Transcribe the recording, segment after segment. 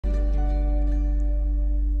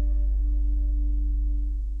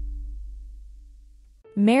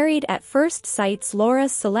Married at First Sight's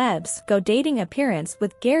Laura's Celebs Go Dating appearance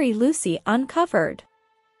with Gary Lucy uncovered.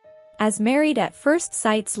 As Married at First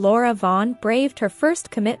Sight's Laura Vaughn braved her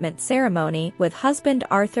first commitment ceremony with husband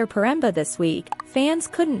Arthur Poremba this week, fans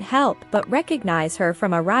couldn't help but recognize her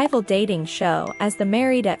from a rival dating show as the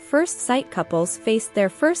Married at First Sight couples faced their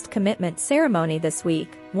first commitment ceremony this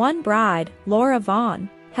week. One bride, Laura Vaughn,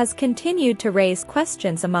 has continued to raise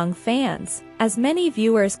questions among fans, as many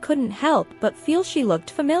viewers couldn't help but feel she looked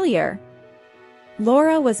familiar.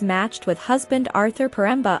 Laura was matched with husband Arthur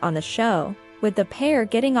Poremba on the show, with the pair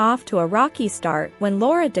getting off to a rocky start when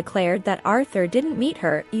Laura declared that Arthur didn't meet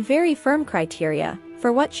her very firm criteria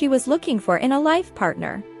for what she was looking for in a life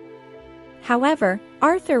partner. However,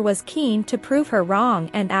 Arthur was keen to prove her wrong,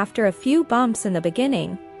 and after a few bumps in the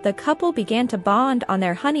beginning, the couple began to bond on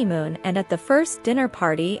their honeymoon, and at the first dinner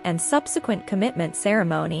party and subsequent commitment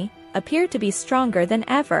ceremony, appeared to be stronger than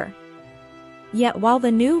ever. Yet while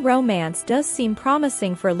the new romance does seem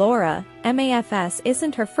promising for Laura, MAFS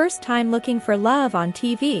isn't her first time looking for love on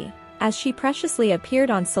TV, as she preciously appeared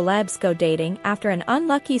on Celebs Go Dating after an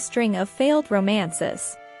unlucky string of failed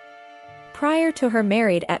romances. Prior to her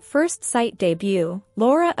Married at First Sight debut,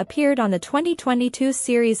 Laura appeared on the 2022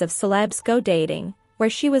 series of Celebs Go Dating, where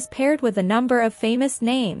she was paired with a number of famous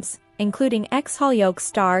names, including ex-Hollyoaks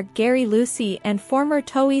star Gary Lucy and former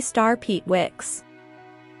TOWIE star Pete Wicks.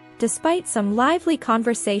 Despite some lively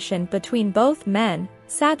conversation between both men,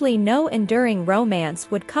 sadly no enduring romance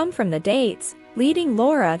would come from the dates, leading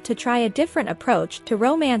Laura to try a different approach to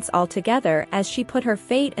romance altogether as she put her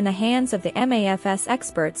fate in the hands of the MAFS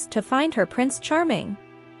experts to find her Prince Charming.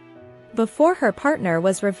 Before her partner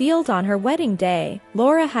was revealed on her wedding day,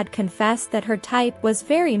 Laura had confessed that her type was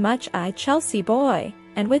very much a Chelsea boy,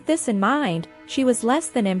 and with this in mind, she was less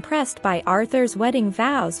than impressed by Arthur's wedding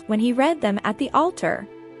vows when he read them at the altar.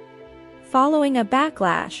 Following a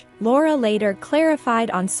backlash, Laura later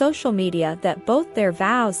clarified on social media that both their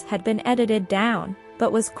vows had been edited down,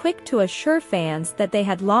 but was quick to assure fans that they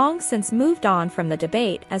had long since moved on from the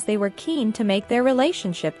debate as they were keen to make their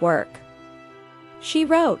relationship work. She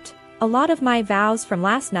wrote, "A lot of my vows from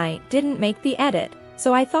last night didn't make the edit,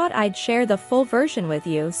 so I thought I'd share the full version with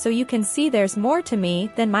you so you can see there's more to me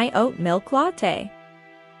than my oat milk latte."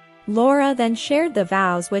 Laura then shared the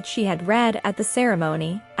vows which she had read at the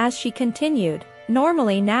ceremony, as she continued,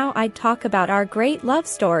 "Normally now I'd talk about our great love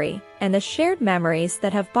story, and the shared memories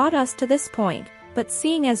that have brought us to this point, but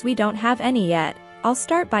seeing as we don't have any yet, I'll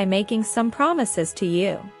start by making some promises to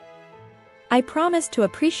you. I promise to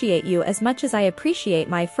appreciate you as much as I appreciate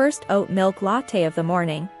my first oat milk latte of the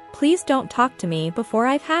morning. Please don't talk to me before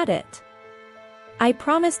I've had it. I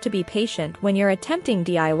promise to be patient when you're attempting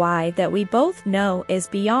DIY that we both know is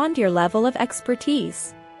beyond your level of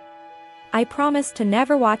expertise. I promise to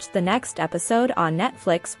never watch the next episode on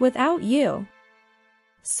Netflix without you.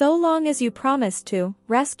 So long as you promise to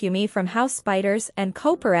rescue me from house spiders and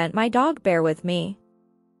co-parent my dog bear with me."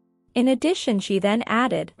 In addition, she then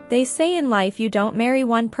added, "They say in life you don't marry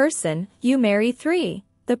one person, you marry three.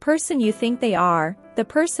 The person you think they are, the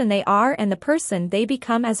person they are, and the person they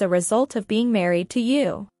become as a result of being married to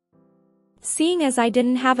you. Seeing as I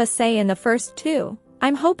didn't have a say in the first two,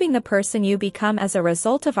 I'm hoping the person you become as a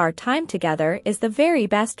result of our time together is the very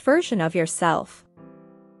best version of yourself.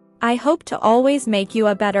 I hope to always make you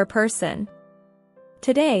a better person.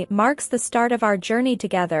 Today marks the start of our journey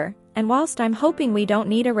together, and whilst I'm hoping we don't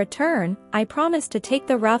need a return, I promise to take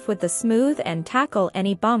the rough with the smooth and tackle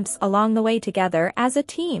any bumps along the way together as a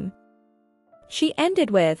team." She ended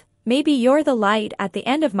with, "Maybe you're the light at the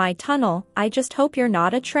end of my tunnel, I just hope you're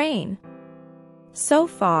not a train." So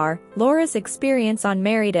far, Laura's experience on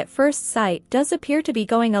Married at First Sight does appear to be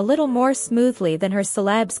going a little more smoothly than her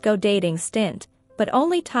Celebs Go Dating stint, but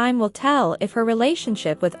only time will tell if her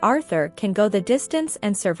relationship with Arthur can go the distance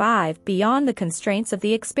and survive beyond the constraints of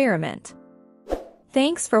the experiment.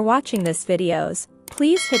 Thanks for watching this videos.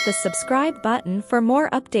 Please hit the subscribe button for more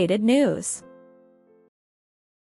updated news.